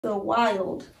feel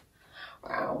wild.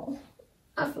 Wow.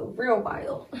 I feel real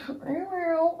wild.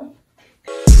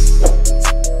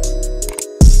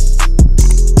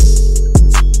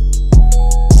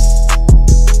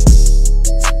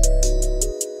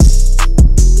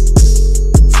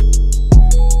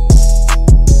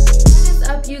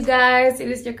 You guys, it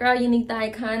is your girl Unique the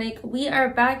Iconic. We are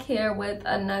back here with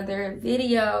another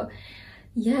video.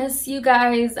 Yes, you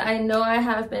guys, I know I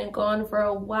have been gone for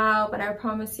a while, but I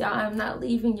promise y'all I'm not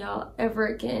leaving y'all ever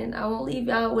again. I won't leave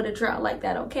y'all with a drought like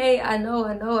that, okay? I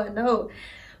know.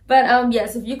 But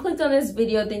yes, if you clicked on this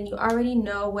video, then you already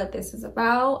know what this is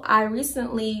about. I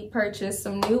recently purchased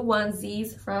some new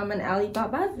onesies from an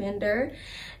Alibaba vendor.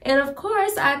 And of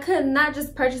course, I could not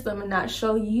just purchase them and not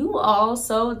show you all.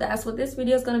 So that's what this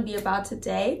video is going to be about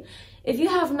today. If you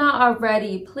have not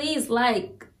already, please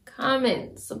like,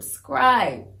 comment,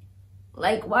 subscribe.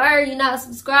 Like, why are you not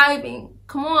subscribing?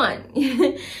 Come on.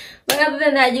 But other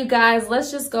than that, you guys,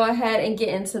 let's just go ahead and get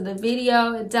into the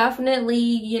video. Definitely,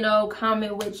 you know,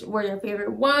 comment which were your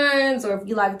favorite ones, or if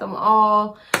you like them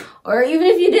all, or even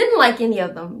if you didn't like any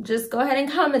of them, just go ahead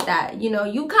and comment that. You know,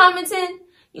 you commenting,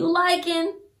 you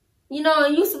liking, you know,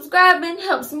 and you subscribing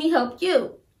helps me help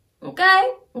you.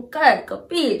 Okay? Okay,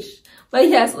 capiche. But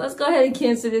yes, let's go ahead and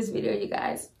get into this video, you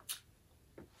guys.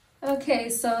 Okay,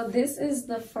 so this is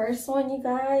the first one, you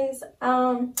guys.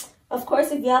 Of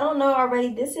course, if y'all don't know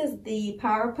already, this is the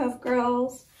Powerpuff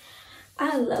Girls.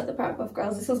 I love the Powerpuff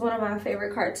Girls. This was one of my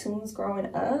favorite cartoons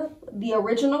growing up. The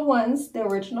original ones, the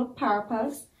original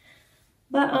Powerpuffs.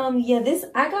 But yeah, this,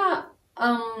 I got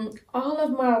all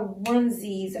of my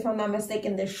onesies, if I'm not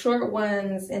mistaken, the short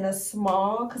ones in a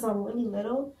small, because I'm really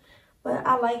little. But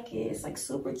I like it. It's like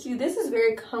super cute. This is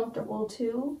very comfortable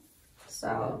too.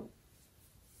 So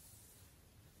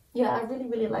yeah, I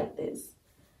really like this.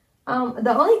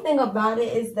 The only thing about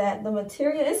it is that the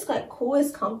material, it's like cool,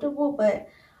 it's comfortable, but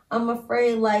I'm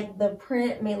afraid like the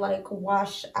print may like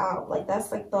wash out. Like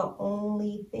that's like the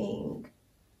only thing.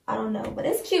 I don't know, but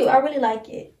it's cute. I really like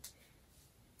it.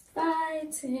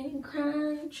 Fighting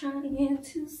crime, trying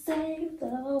to save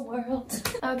the world.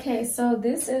 Okay, so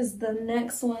this is the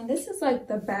next one. This is like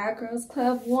the Bad Girls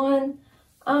Club one.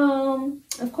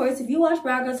 Of course, if you watched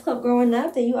Bad Girls Club growing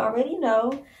up, then you already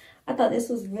know. I thought this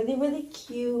was really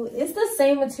cute. It's the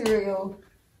same material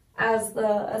as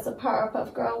the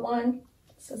Powerpuff Girl one.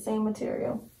 It's the same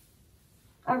material.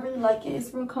 I really like it.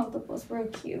 It's real comfortable. It's real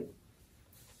cute.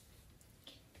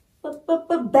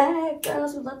 But bad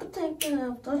girls, we let them take it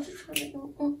off. Don't you try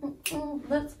to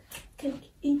let's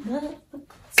take it up.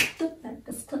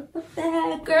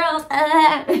 Bad girls.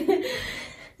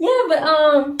 Yeah, but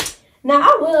now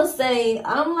I will say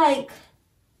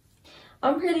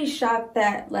I'm pretty shocked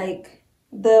that like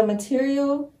the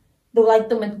material, the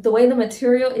way the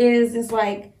material is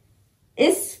like,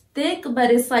 it's thick,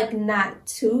 but it's like not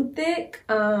too thick.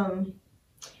 And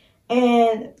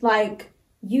like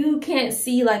you can't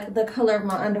see like the color of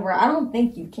my underwear. I don't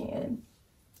think you can.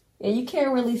 Yeah, you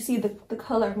can't really see the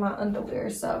color of my underwear.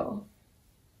 So,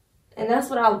 and that's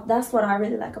what I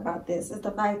really like about this, is the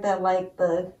fact that like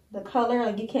the color,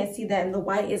 like you can't see that, and the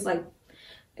white is like,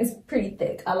 it's pretty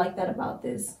thick. I like that about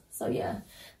this. So yeah,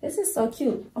 this is so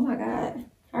cute. Oh my god,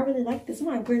 I really like this. I'm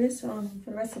gonna wear this for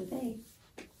the rest of the day.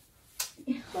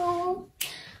 Oh.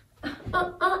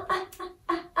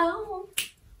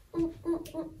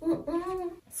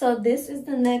 So this is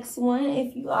the next one.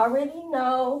 If you already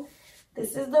know,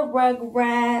 this is the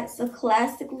Rugrats, a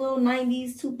classic little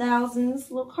 90s, 2000s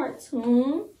little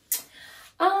cartoon.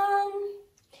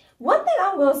 One thing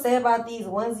I'm gonna say about these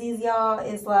onesies, y'all,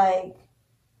 is like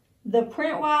the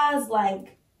print wise,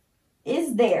 like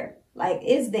it's there. Like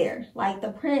it's there. Like the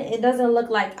print, it doesn't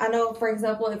look like, I know, for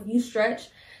example, if you stretch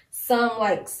some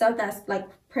like stuff that's like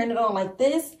printed on like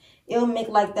this, it'll make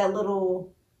like that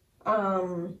little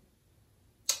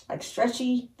like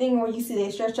stretchy thing where you see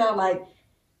they stretch out. Like,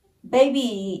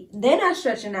 baby, they're not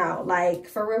stretching out, like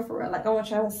for real. Like I want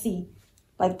y'all to see,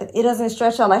 like it doesn't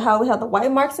stretch out like how we have the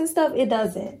white marks and stuff. It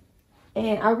doesn't.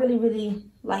 And I really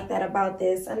like that about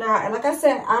this. And like I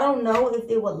said, I don't know if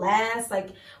it would last like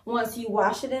once you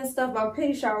wash it and stuff. I'm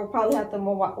pretty sure I would probably have to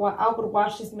I would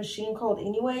wash this machine cold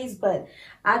anyways, but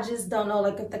I just don't know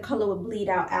like if the color would bleed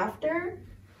out after.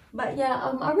 But yeah,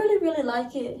 I really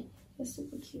like it. It's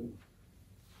super cute.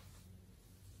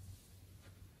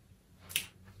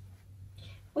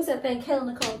 What's that thing Kayla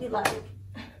Nicole be like?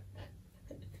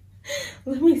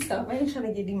 Let me stop. I ain't trying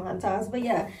to get demonetized. But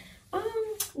yeah.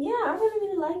 Yeah, I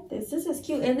really like this. This is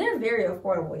cute. And they're very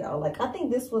affordable, y'all. Like, I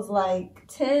think this was like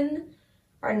 $10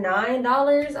 or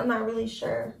 $9. I'm not really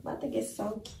sure. But I think it's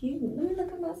so cute. Let me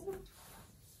look at myself.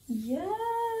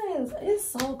 Yes,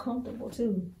 it's so comfortable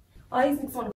too. All these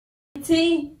things on the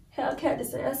T. Hellcat, this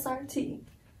is SRT.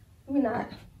 Let me not.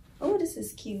 Oh, this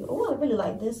is cute. Oh, I really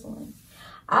like this one.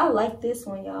 I like this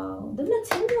one, y'all. The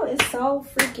material is so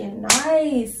freaking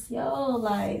nice, yo.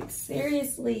 Like,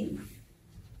 seriously.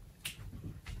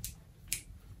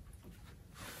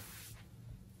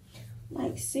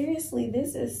 Like, seriously,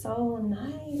 this is so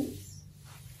nice.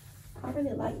 I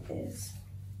really like this.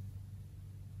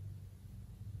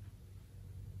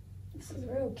 This is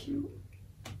real cute.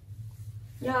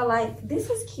 Y'all, like, this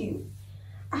is cute.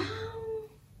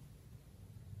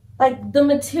 Like, the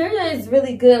material is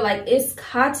really good. Like, it's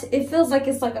cotton. It feels like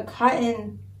it's like a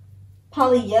cotton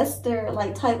polyester,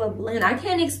 like, type of blend. I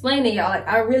can't explain it, y'all. Like,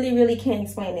 I really, really can't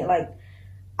explain it. Like,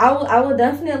 I will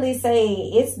definitely say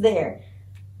it's there.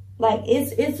 Like,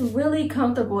 it's really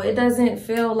comfortable. It doesn't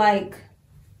feel like,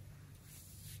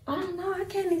 I don't know. I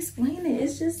can't explain it.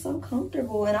 It's just so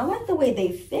comfortable. And I like the way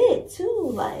they fit,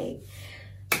 too. Like,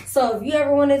 so if you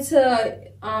ever wanted to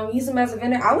use them as a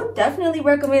vendor, I would definitely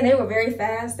recommend. They were very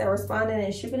fast. They're responding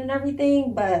and shipping and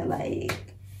everything. But,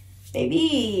 like,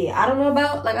 maybe, I don't know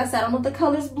about, like I said, I don't know if the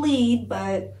colors bleed.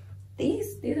 But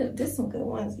these are some good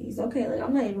ones. These, okay, like,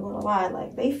 I'm not even going to lie.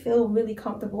 Like, they feel really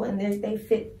comfortable and they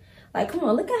fit. Like, come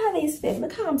on, look at how they fit.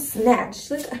 Look how I'm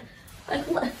snatched. Look, like,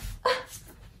 what?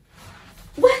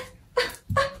 What?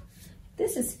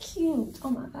 This is cute. Oh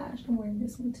my gosh, I'm wearing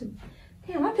this one too.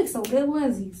 Damn, I picked some good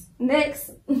onesies.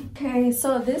 Next. Okay,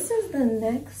 so this is the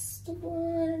next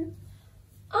one.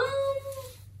 I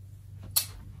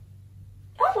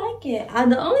like it.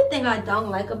 The only thing I don't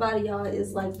like about it, y'all,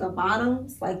 is like the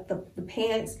bottoms, like the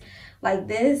pants like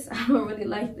this. I don't really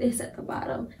like this at the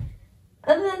bottom.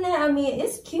 Other than that, I mean,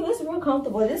 it's cute. It's real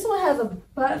comfortable. This one has a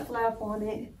butt flap on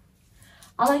it.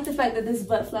 I like the fact that this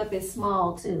butt flap is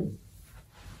small, too.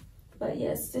 But,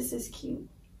 yes, this is cute.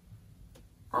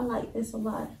 I like this a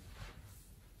lot.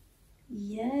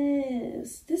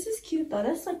 Yes. This is cute, though.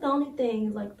 That's, like, the only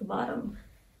thing, like, the bottom.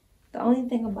 The only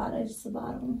thing about it is just the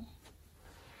bottom.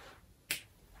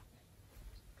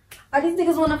 Are these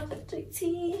niggas want a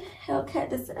JT? Hellcat,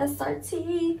 this is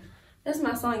SRT. That's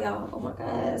my song, y'all. Oh my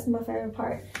god, that's my favorite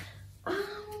part.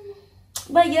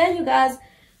 But yeah, you guys,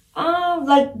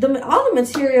 like all the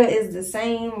material is the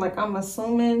same. Like, I'm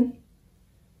assuming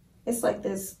it's like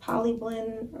this poly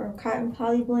blend or cotton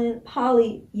poly blend,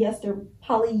 polyester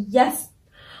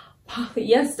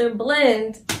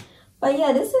blend. But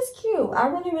yeah, this is cute. I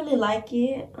really like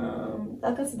it.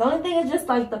 Like I said, the only thing is just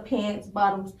like the pants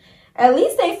bottoms. At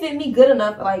least they fit me good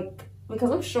enough, like, because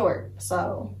I'm short,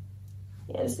 so.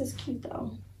 Yeah, this is cute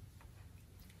though.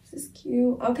 This is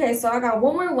cute. Okay, so I got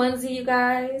one more onesie, you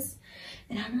guys.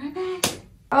 And I'll be right back.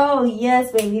 Oh,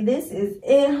 yes, baby. This is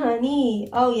it, honey.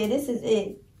 Oh, yeah, this is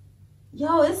it.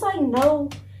 Yo, it's like no,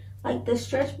 like the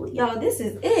stretch. Y'all, this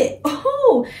is it.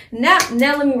 Oh, now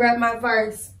let me rap my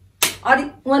verse.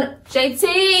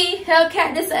 JT,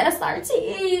 Hellcat, this is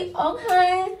SRT.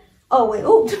 Okay. Oh, wait.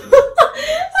 Oh.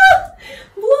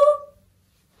 Blue.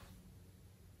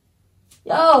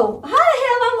 Yo, how the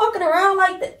hell I'm walking around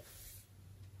like that?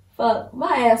 Fuck,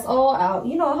 my ass all out.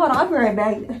 You know, hold on, I'll be right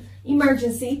back.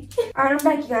 Emergency. All right, I'm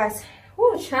back, you guys.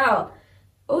 Whoa, child.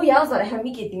 Oh, y'all was about to have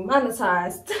me get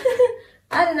demonetized.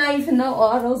 I did not even know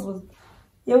all those was.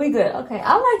 Yeah, we good. Okay,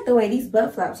 I like the way these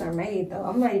butt flaps are made, though.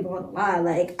 I'm not even gonna lie.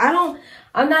 Like, I'm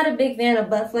not a big fan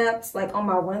of butt flaps, like, on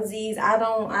my onesies. I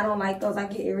don't like those. I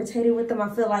get irritated with them.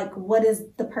 I feel like, what is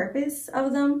the purpose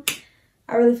of them?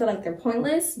 I really feel like they're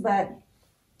pointless, but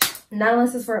not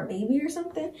unless it's for a baby or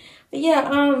something. But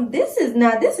yeah, this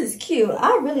is cute.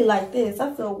 I really like this.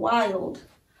 I feel wild.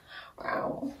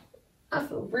 Wow. I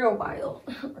feel real wild.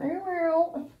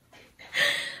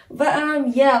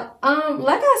 But yeah,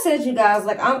 like I said, you guys,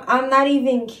 like I'm not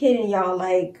even kidding y'all.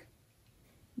 Like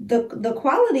the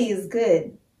quality is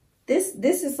good. This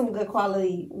is some good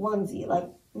quality onesie, like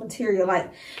material. Like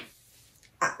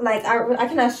I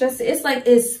cannot stress it. It's like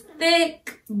it's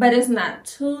thick, but it's not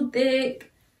too thick.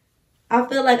 I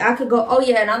feel like I could go, oh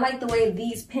yeah, and I like the way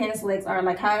these pants legs are,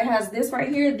 like how it has this right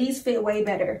here. These fit way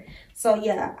better. So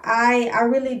yeah, I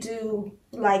really do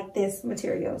like this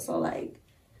material. So like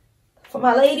for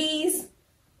my ladies,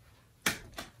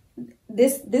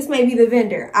 this may be the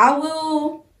vendor. I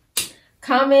will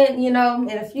comment, you know,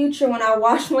 in the future when I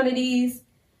wash one of these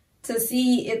to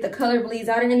see if the color bleeds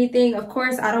out or anything. Of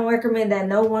course, I don't recommend that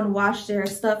no one wash their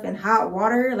stuff in hot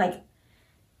water. Like,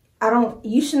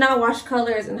 you should not wash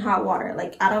colors in hot water.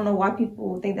 Like, I don't know why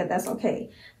people think that that's okay.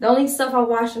 The only stuff I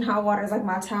wash in hot water is like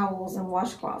my towels and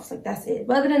washcloths. Like, that's it.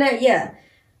 But other than that, yeah.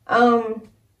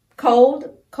 Cold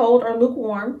or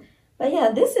lukewarm. But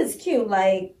yeah, this is cute.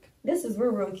 Like, This is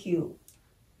real cute.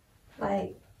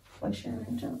 Like, what's your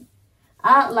jump?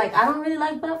 I don't really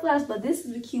like butt flaps, but this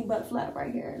is a cute butt flap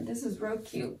right here. This is real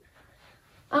cute.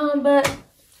 But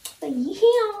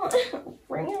yeah,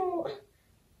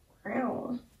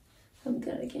 I'm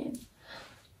good again.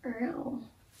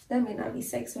 That may not be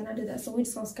sexy when I do that, so we're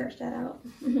just gonna sketch that out.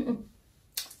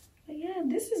 But yeah,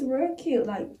 this is real cute.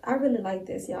 Like, I really like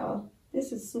this, y'all.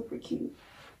 This is super cute.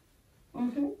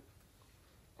 But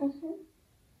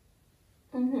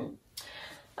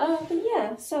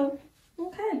yeah, so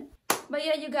okay. But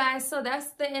yeah, you guys, so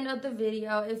that's the end of the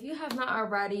video. If you have not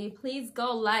already, please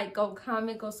go like, go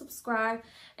comment, go subscribe.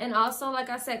 And also, like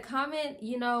I said, comment,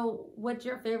 you know, what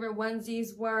your favorite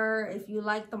onesies were, if you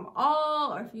liked them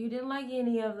all, or if you didn't like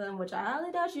any of them, which I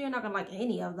highly doubt you're not gonna like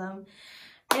any of them.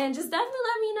 And just definitely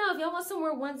let me know if y'all want some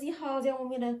more onesie hauls, y'all want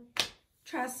me to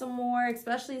try some more,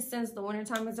 especially since the winter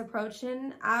time is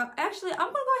approaching. I'm gonna go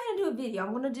ahead and do a video.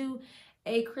 I'm gonna do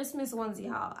a Christmas onesie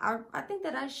haul. I think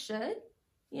that I should.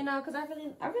 You know, because I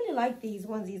really like these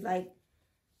onesies. Like,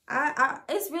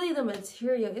 it's really the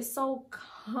material. It's so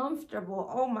comfortable.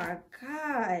 Oh my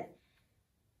God.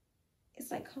 It's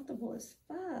like comfortable as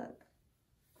fuck.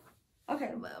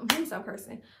 Okay, well, maybe some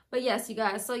person. But yes, you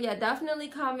guys. So yeah, definitely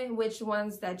comment which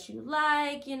ones that you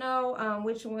like, you know,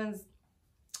 which ones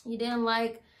you didn't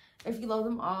like. If you love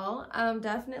them all,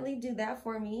 definitely do that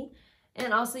for me.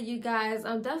 And also, you guys,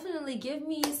 definitely give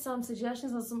me some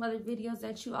suggestions on some other videos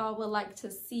that you all would like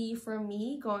to see from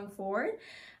me going forward.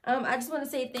 I just want to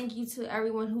say thank you to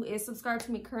everyone who is subscribed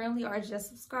to me currently or just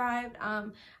subscribed.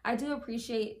 I do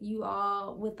appreciate you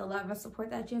all with the love and support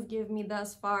that you have given me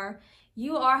thus far.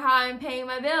 You are how I'm paying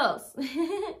my bills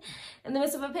in the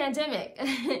midst of a pandemic.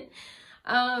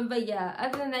 But yeah,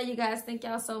 other than that, you guys, thank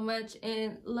y'all so much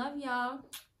and love y'all.